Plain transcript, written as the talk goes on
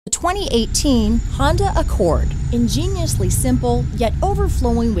The 2018 Honda Accord. Ingeniously simple, yet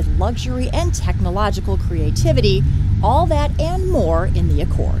overflowing with luxury and technological creativity, all that and more in the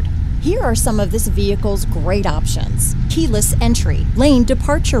Accord. Here are some of this vehicle's great options: keyless entry, lane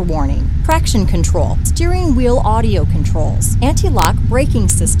departure warning, traction control, steering wheel audio controls, anti-lock braking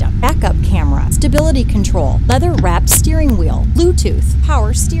system, backup camera, stability control, leather-wrapped steering wheel, Bluetooth,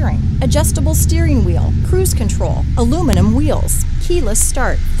 power steering, adjustable steering wheel, cruise control, aluminum wheels, keyless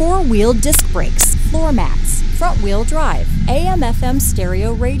start, four-wheel disc brakes, floor mats, front-wheel drive, AM/FM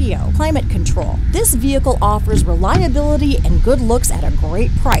stereo radio, climate control. This vehicle offers reliability and good looks at a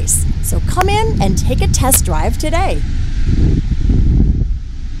great price. So come in and take a test drive today.